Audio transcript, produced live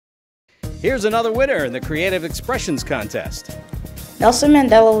Here's another winner in the Creative Expressions Contest. Nelson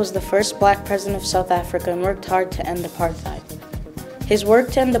Mandela was the first black president of South Africa and worked hard to end apartheid. His work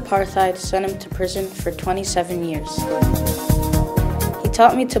to end apartheid sent him to prison for 27 years. He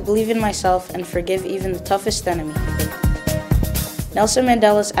taught me to believe in myself and forgive even the toughest enemy. Nelson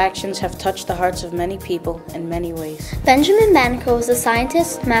Mandela's actions have touched the hearts of many people in many ways. Benjamin Banneker was a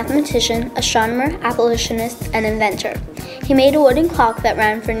scientist, mathematician, astronomer, abolitionist, and inventor. He made a wooden clock that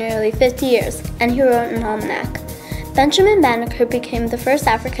ran for nearly 50 years, and he wrote an almanac. Benjamin Banneker became the first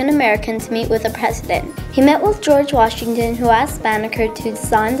African American to meet with a president. He met with George Washington, who asked Banneker to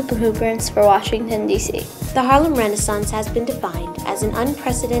design the blueprints for Washington, D.C. The Harlem Renaissance has been defined as an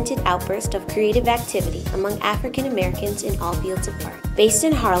unprecedented outburst of creative activity among African Americans in all fields of art. Based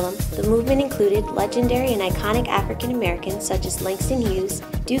in Harlem, the movement included legendary and iconic African Americans such as Langston Hughes,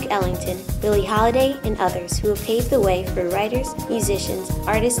 Duke Ellington, Billie Holiday, and others who have paved the way for writers, musicians,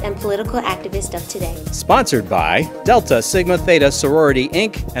 artists, and political activists of today. Sponsored by Delta Sigma Theta Sorority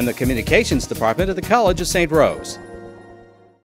Inc. and the Communications Department of the College of St. Rose.